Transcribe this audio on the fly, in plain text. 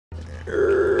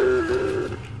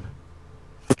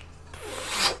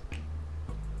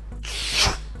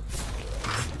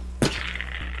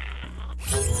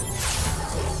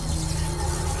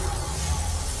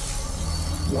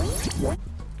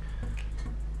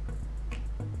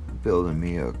building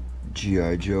me a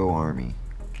G.I. Joe army.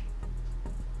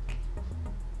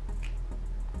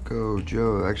 Go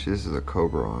Joe. Actually, this is a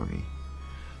Cobra army.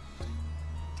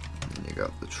 And you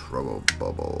got the Trouble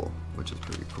Bubble, which is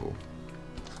pretty cool.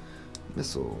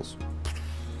 Missiles.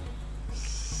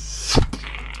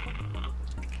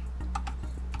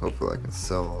 Hopefully I can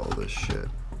sell all this shit.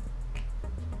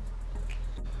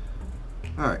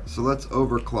 Alright, so let's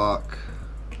overclock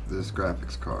this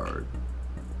graphics card.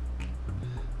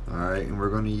 Alright, and we're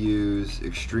going to use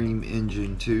Extreme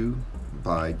Engine 2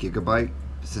 by Gigabyte,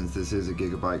 since this is a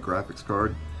Gigabyte graphics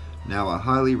card. Now, I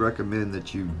highly recommend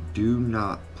that you do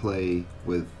not play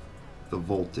with the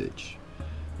voltage.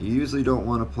 You usually don't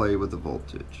want to play with the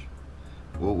voltage.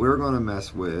 What we're going to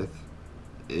mess with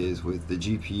is with the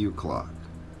GPU clock.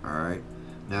 Alright,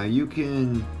 now you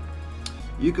can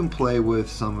play with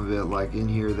some of it, like in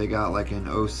here they got like an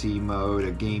OC mode,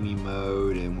 a gaming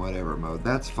mode, and whatever mode.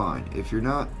 That's fine. If you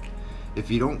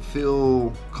don't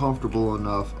feel comfortable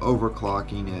enough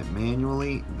overclocking it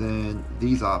manually, then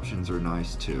these options are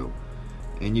nice too.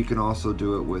 And you can also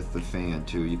do it with the fan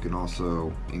too. You can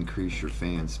also increase your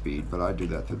fan speed, but I do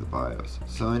that through the BIOS.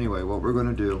 So anyway, what we're going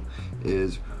to do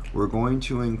is we're going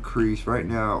to increase. Right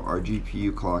now our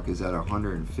GPU clock is at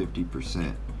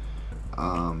 150%.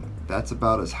 That's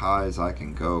about as high as I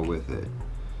can go with it.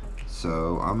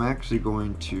 So I'm actually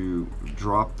going to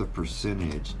drop the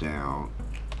percentage down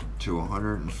to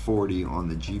 140 on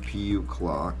the GPU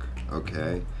clock,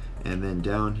 okay? And then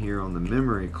down here on the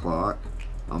memory clock,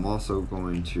 I'm also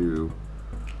going to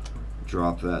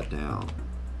drop that down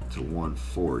to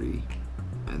 140,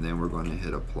 and then we're going to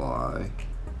hit apply,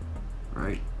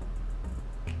 right?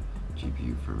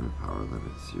 GPU firmware power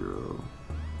limit 0.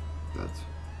 That's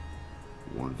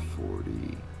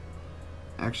 140.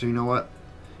 Actually, you know what?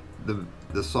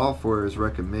 The software is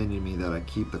recommending me that I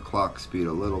keep the clock speed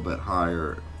a little bit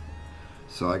higher,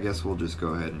 so I guess we'll just go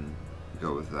ahead and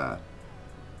go with that.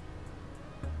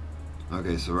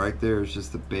 Okay, so right there is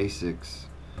just the basics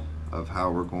of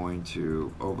how we're going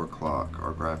to overclock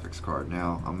our graphics card.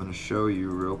 Now, I'm going to show you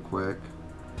real quick.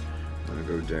 I'm going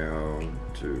to go down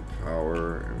to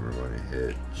power and we're going to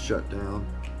hit shutdown.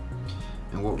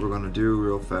 And what we're going to do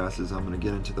real fast is I'm going to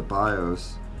get into the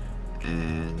BIOS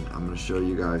and I'm going to show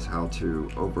you guys how to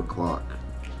overclock.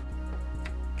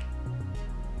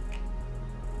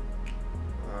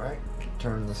 Alright,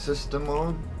 turn the system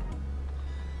on.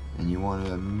 And you want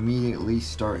to immediately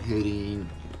start hitting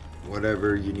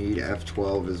whatever you need.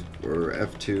 F12 is, or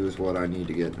F2 is what I need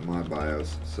to get into my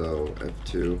BIOS. So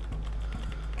F2.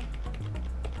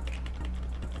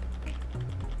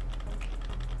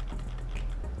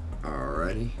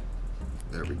 Alrighty,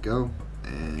 there we go.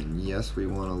 And yes, we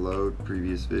want to load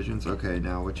previous visions. Okay,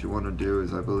 now what you want to do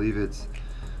is, I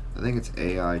think it's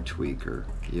AI Tweaker.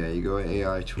 Yeah, you go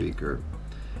AI Tweaker.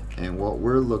 And what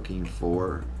we're looking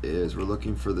for is we're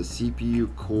looking for the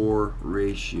CPU core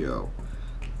ratio.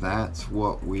 That's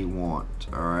what we want.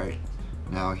 Alright,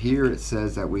 now here it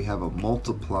says that we have a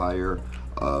multiplier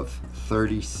of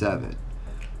 37.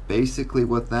 Basically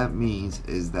what that means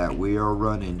is that we are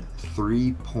running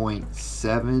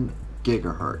 3.7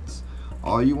 gigahertz.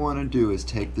 All you want to do is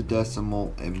take the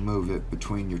decimal and move it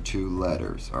between your two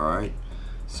letters. Alright,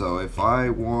 so if I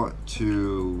want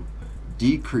to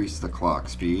decrease the clock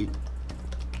speed,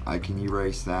 I can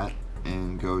erase that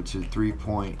and go to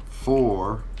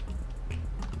 3.400.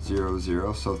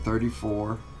 So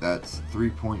 34, that's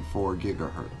 3.4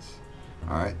 gigahertz.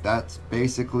 Alright, that's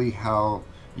basically how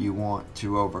you want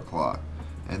to overclock.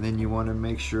 And then you want to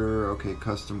make sure, okay,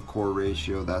 custom core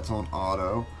ratio, that's on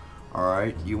auto.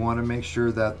 Alright, you want to make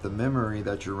sure that the memory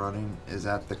that you're running is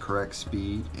at the correct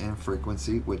speed and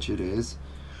frequency, which it is.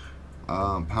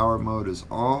 Power mode is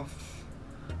off.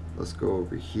 Let's go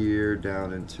over here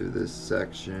down into this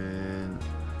section.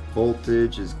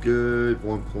 Voltage is good,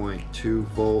 1.2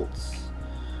 volts,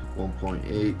 1.8,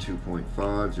 2.5,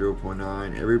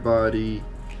 0.9. Everybody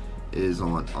is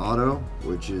on auto,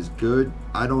 which is good.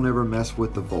 I don't ever mess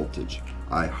with the voltage.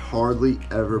 I hardly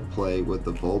ever play with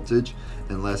the voltage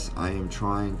unless I am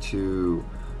trying to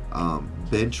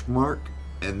benchmark,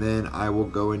 and then I will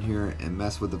go in here and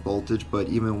mess with the voltage. But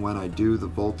even when I do the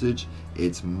voltage,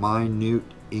 it's minute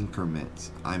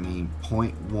increments. I mean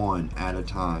 0.1 at a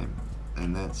time,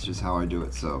 and that's just how I do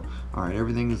it. So alright,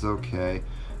 everything is okay.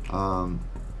 I'm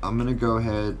gonna go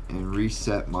ahead and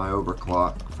reset my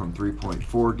overclock from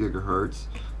 3.4 gigahertz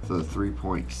to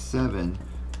 3.7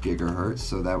 gigahertz,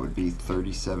 so that would be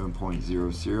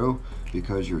 37.00,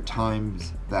 because you're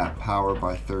times that power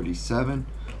by 37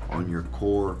 on your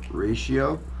core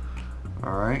ratio.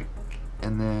 Alright,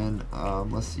 and then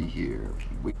let's see here,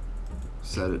 we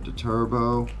set it to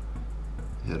turbo,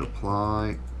 hit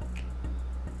apply,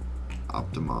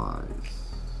 optimize.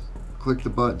 Click the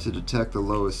button to detect the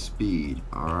lowest speed.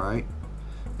 Alright,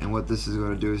 and what this is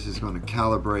going to do is it's going to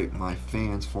calibrate my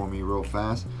fans for me real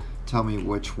fast, tell me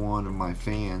which one of my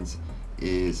fans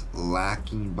is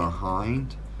lacking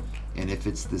behind, and if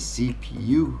it's the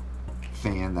CPU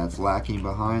fan that's lacking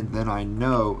behind, then I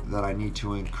know that I need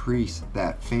to increase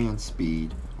that fan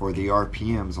speed or the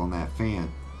RPMs on that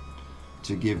fan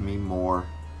to give me more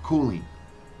cooling.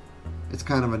 It's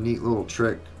kind of a neat little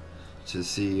trick to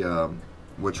see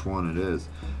which one it is.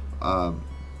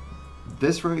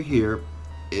 This right here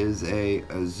is a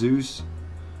Asus,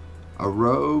 a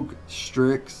Rogue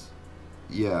Strix,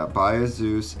 yeah, by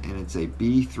Asus, and it's a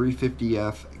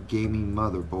B350F gaming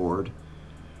motherboard,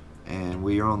 and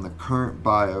we are on the current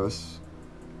BIOS,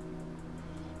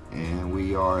 and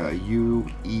we are a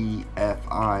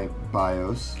UEFI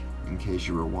BIOS, in case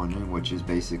you were wondering, which is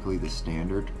basically the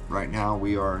standard. Right now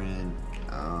we are in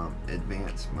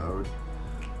advanced mode,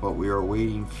 but we are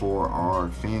waiting for our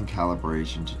fan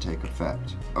calibration to take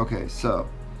effect. Okay, so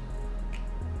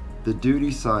the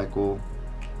duty cycle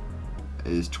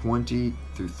is 20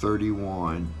 through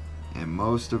 31, and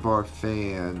most of our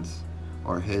fans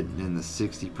are hitting in the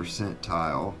 60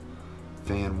 percentile,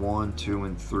 fan 1, 2,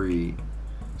 and 3,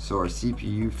 so our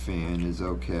CPU fan is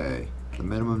okay. The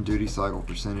minimum duty cycle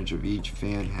percentage of each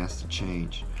fan has to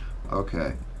change.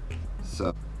 Okay,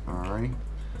 so alrighty,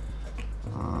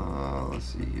 let's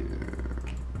see here,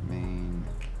 main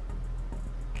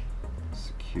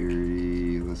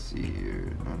security, let's see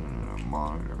here, no,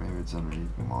 monitor, maybe it's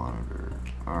underneath monitor.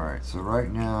 Alright, so right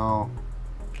now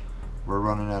we're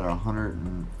running at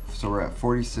 100, so we're at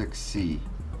 46C.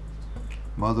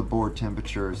 Motherboard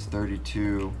temperature is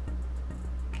 32,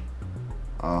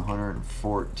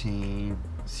 114.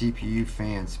 CPU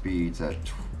fan speeds at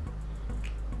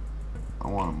I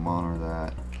want to monitor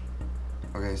that.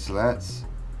 Okay, so that's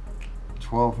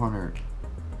 1200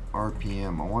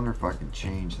 RPM. I wonder if I can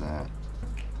change that.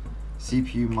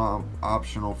 CPU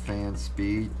optional fan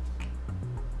speed.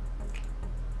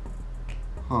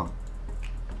 Huh.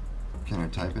 Can I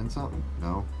type in something?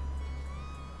 No.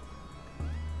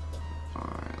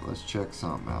 Alright, let's check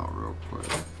something out real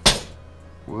quick.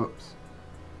 Whoops.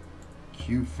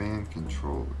 Q fan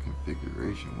control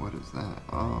configuration. What is that?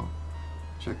 Oh,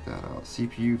 check that out.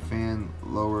 CPU fan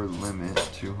lower limit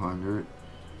 200.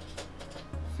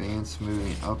 Fan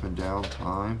smoothing up and down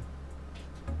time.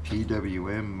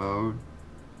 PWM mode.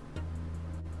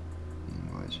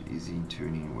 English easy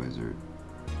tuning wizard.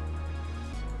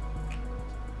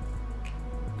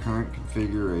 Current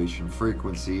configuration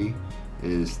frequency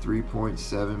is 3.7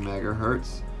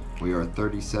 megahertz. We are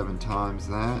 37 times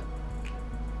that.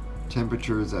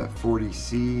 Temperature is at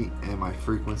 40C, and my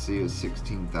frequency is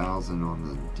 16,000 on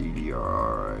the DDR.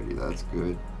 Alrighty, that's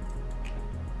good.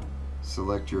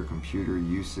 Select your computer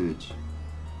usage.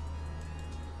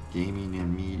 Gaming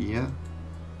and media.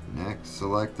 Next,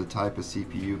 select the type of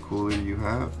CPU cooler you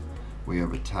have. We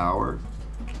have a tower.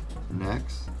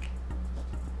 Next,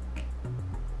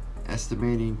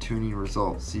 estimating tuning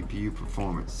results. CPU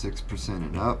performance 6%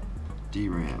 and up.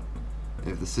 DRAM.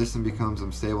 If the system becomes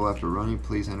unstable after running,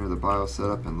 please enter the BIOS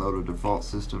setup and load a default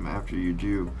system after you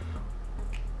do.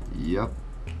 Yep.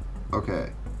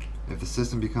 Okay. If the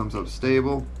system becomes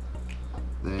unstable,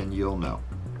 then you'll know.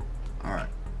 Alright.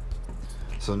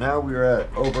 So now we're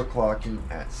at overclocking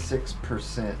at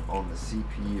 6% on the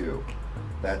CPU.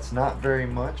 That's not very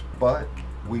much, but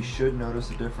we should notice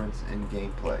a difference in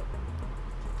gameplay.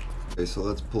 Okay, so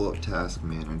let's pull up Task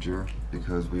Manager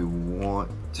because we want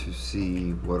to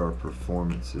see what our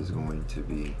performance is going to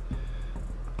be.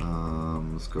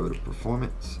 Let's go to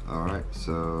performance. Alright,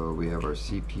 so we have our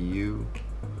CPU.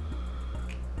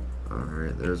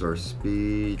 Alright, there's our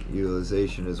speed.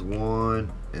 Utilization is 1.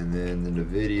 And then the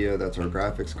NVIDIA, that's our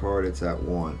graphics card, it's at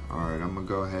 1. Alright, I'm going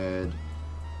to go ahead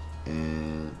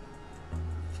and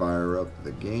fire up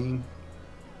the game.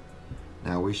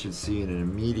 Now we should see an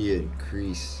immediate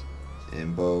increase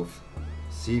in both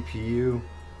CPU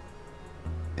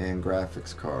and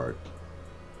graphics card.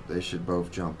 They should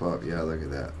both jump up. Yeah, look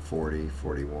at that, 40,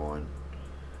 41.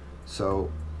 So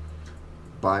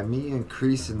by me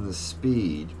increasing the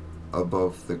speed of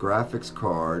both the graphics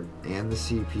card and the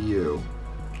CPU,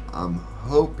 I'm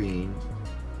hoping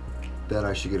that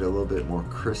I should get a little bit more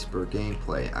crisper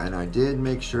gameplay. And I did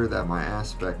make sure that my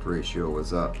aspect ratio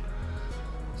was up.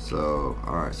 So,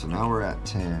 alright, so now we're at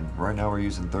 10. Right now we're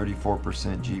using 34%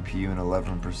 GPU and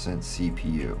 11%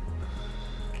 CPU.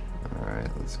 Alright,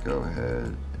 let's go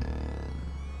ahead and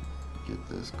get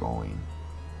this going.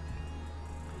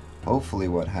 hopefully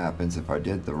what happens if I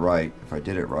did it right,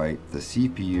 the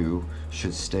CPU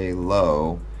should stay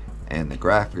low and the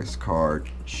graphics card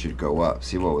should go up.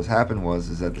 See, what was happening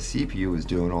was that the CPU was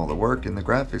doing all the work and the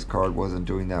graphics card wasn't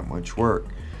doing that much work.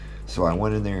 So I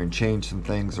went in there and changed some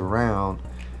things around,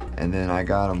 and then I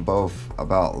got them both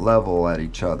about level at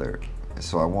each other.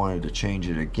 So I wanted to change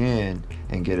it again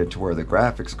and get it to where the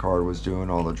graphics card was doing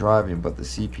all the driving, but the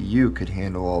CPU could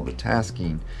handle all the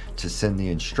tasking to send the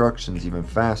instructions even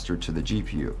faster to the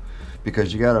GPU.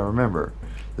 Because you got to remember,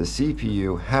 the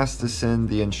CPU has to send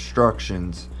the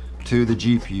instructions to the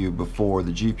GPU before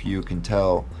the GPU can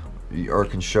tell or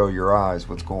can show your eyes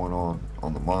what's going on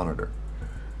the monitor.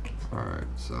 Alright,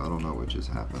 so I don't know what just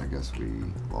happened. I guess we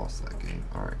lost that game.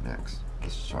 Alright, next.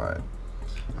 Let's try it.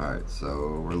 Alright,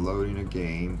 so we're loading a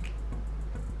game.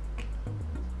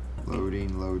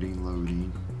 Loading.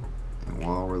 And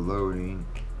while we're loading,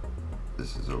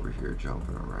 this is over here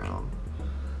jumping around.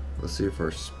 Let's see if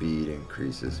our speed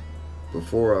increases.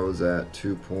 Before I was at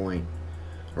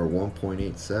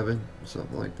 1.87,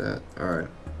 something like that. Alright,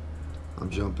 I'm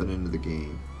jumping into the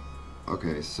game.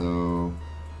 Okay, so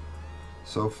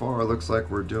far it looks like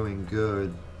we're doing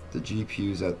good. The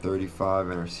GPU's at 35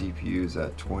 and our CPU's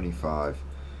at 25.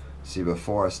 See,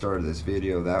 before I started this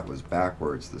video, that was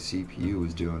backwards. The CPU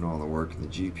was doing all the work and the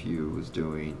GPU was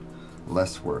doing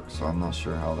less work, so I'm not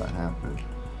sure how that happened.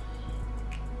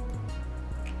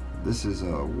 This is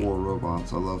War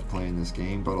Robots. I love playing this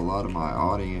game, but a lot of my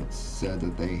audience said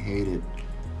that they hated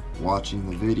watching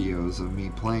the videos of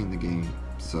me playing the game,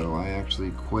 so I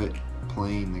actually quit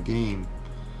playing the game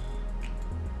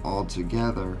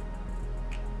altogether.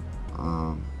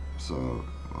 Well,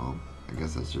 I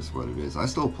guess that's just what it is. I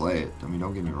still play it. I mean,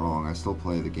 don't get me wrong, I still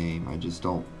play the game. I just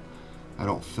don't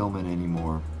film it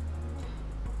anymore.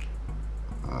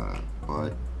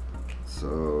 But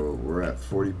so we're at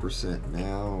 40%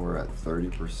 now. We're at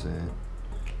 30%.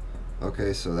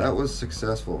 Okay, so that was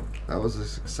successful. That was a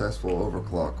successful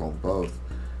overclock on both,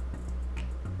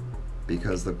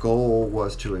 because the goal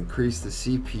was to increase the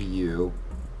CPU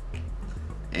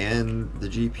and the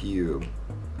GPU,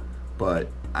 but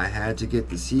I had to get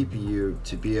the CPU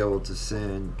to be able to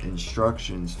send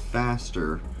instructions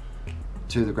faster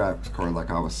to the graphics card, like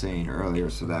I was saying earlier,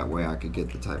 so that way I could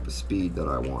get the type of speed that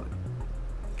I wanted.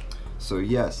 So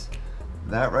yes,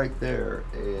 that right there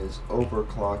is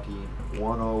overclocking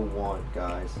 101,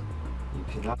 guys. You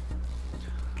cannot.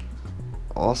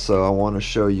 Also, I want to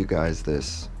show you guys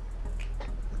this.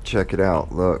 Check it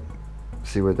out. Look,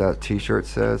 see what that t-shirt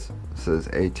says? It says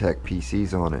ATEC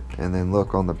PCs on it. And then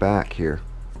look on the back here,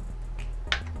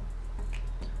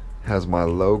 has my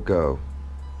logo.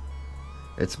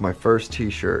 It's my first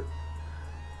t-shirt.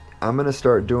 I'm gonna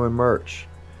start doing merch.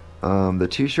 The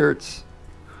t-shirts,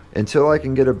 until I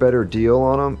can get a better deal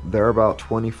on them, they're about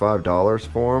 $25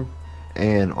 for them,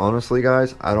 and honestly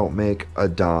guys, I don't make a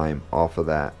dime off of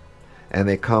that. And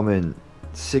they come in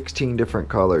 16 different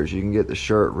colors. You can get the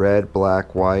shirt red,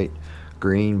 black, white,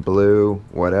 green, blue,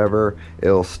 whatever.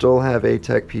 It'll still have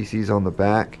ATEC PCs on the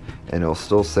back, and it'll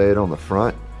still say it on the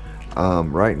front.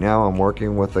 Right now I'm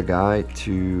working with a guy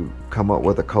to come up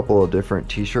with a couple of different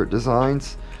t-shirt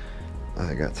designs.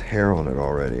 I got hair on it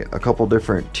already. A couple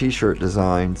different t-shirt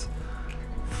designs.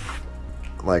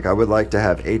 Like, I would like to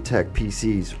have ATEC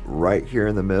PCs right here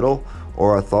in the middle,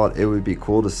 or I thought it would be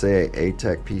cool to say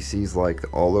ATEC PCs like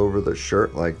all over the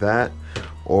shirt like that,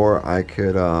 or I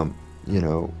could you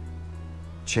know,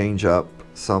 change up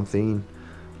something.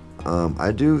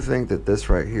 I do think that this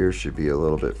right here should be a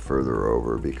little bit further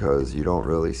over, because you don't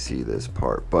really see this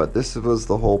part, but this was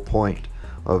the whole point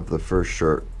of the first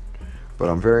shirt. But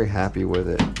I'm very happy with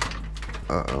it.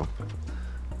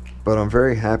 But I'm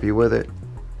very happy with it.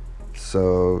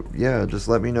 So yeah, just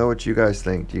let me know what you guys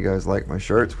think. Do you guys like my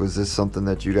shirts? Was this something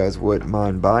that you guys wouldn't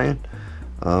mind buying?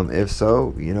 If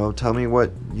so, you know, tell me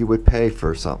what you would pay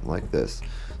for something like this,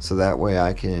 so that way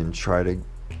I can try to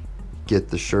get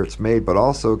the shirts made. But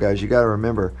also guys, you got to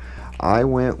remember, I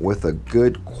went with a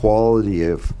good quality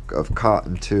of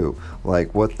cotton too.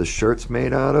 Like what the shirt's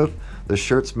made out of. The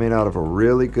shirt's made out of a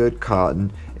really good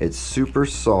cotton. It's super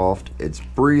soft, it's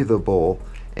breathable,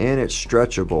 and it's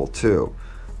stretchable too.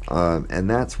 And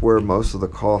that's where most of the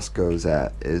cost goes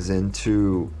at, is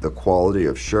into the quality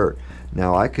of shirt.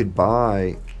 Now I could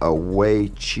buy a way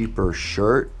cheaper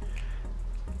shirt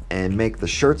and make the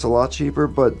shirts a lot cheaper,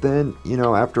 but then, you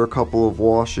know, after a couple of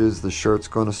washes, the shirt's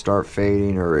going to start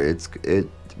fading, or it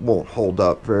won't hold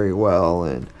up very well,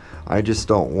 and I just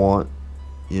don't want,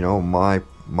 you know, my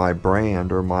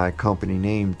brand or my company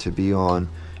name to be on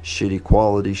shitty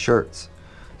quality shirts.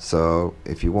 So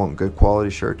if you want good quality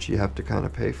shirts, you have to kind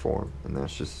of pay for them, and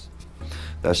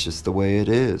That's just the way it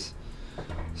is.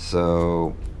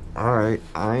 So, all right,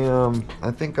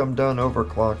 I think I'm done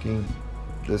overclocking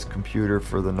this computer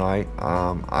for the night.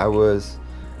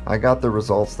 I got the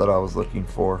results that I was looking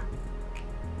for,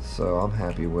 so I'm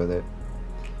happy with it.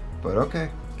 But okay,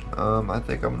 I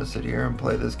think I'm gonna sit here and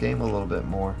play this game a little bit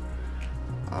more.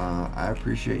 I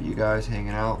appreciate you guys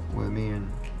hanging out with me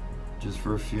and just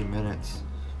for a few minutes.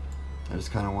 I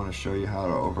just kind of want to show you how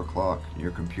to overclock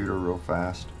your computer real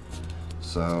fast.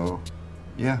 So,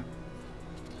 yeah.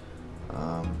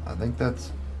 I think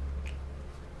that's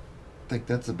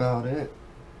about it.